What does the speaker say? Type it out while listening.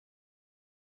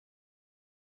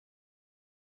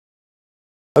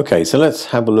Okay, so let's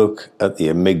have a look at the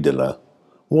amygdala.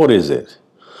 What is it?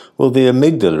 Well, the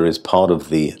amygdala is part of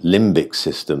the limbic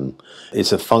system.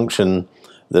 It's a function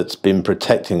that's been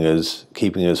protecting us,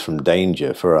 keeping us from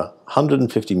danger for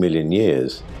 150 million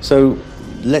years. So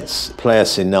let's play a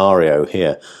scenario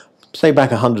here. Say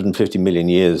back 150 million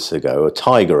years ago, a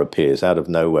tiger appears out of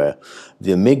nowhere.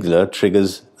 The amygdala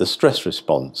triggers the stress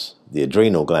response, the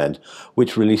adrenal gland,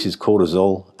 which releases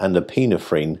cortisol and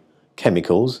epinephrine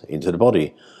chemicals into the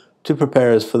body to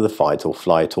prepare us for the fight or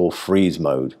flight or freeze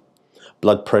mode.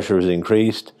 Blood pressure is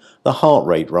increased, the heart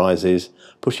rate rises,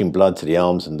 pushing blood to the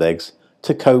arms and legs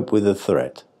to cope with the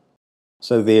threat.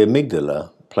 So the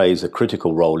amygdala plays a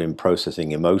critical role in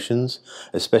processing emotions,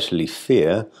 especially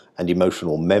fear and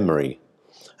emotional memory.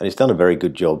 And it's done a very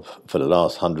good job for the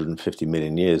last 150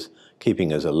 million years,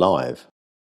 keeping us alive.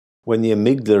 When the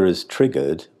amygdala is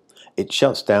triggered, it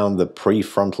shuts down the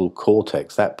prefrontal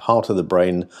cortex, that part of the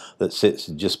brain that sits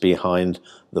just behind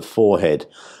the forehead,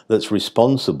 that's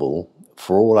responsible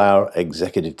for all our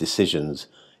executive decisions,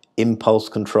 impulse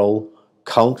control,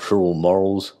 cultural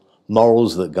morals,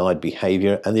 morals that guide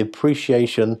behavior, and the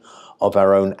appreciation of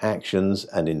our own actions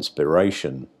and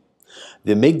inspiration.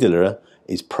 The amygdala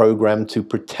is programmed to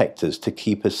protect us, to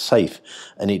keep us safe,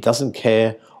 and it doesn't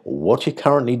care what you're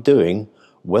currently doing,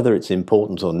 whether it's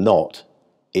important or not.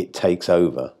 It takes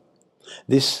over.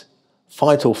 This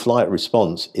fight or flight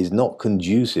response is not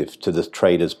conducive to the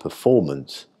trader's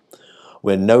performance.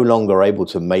 We're no longer able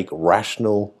to make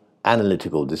rational,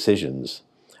 analytical decisions.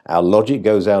 Our logic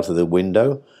goes out of the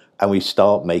window and we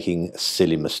start making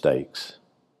silly mistakes.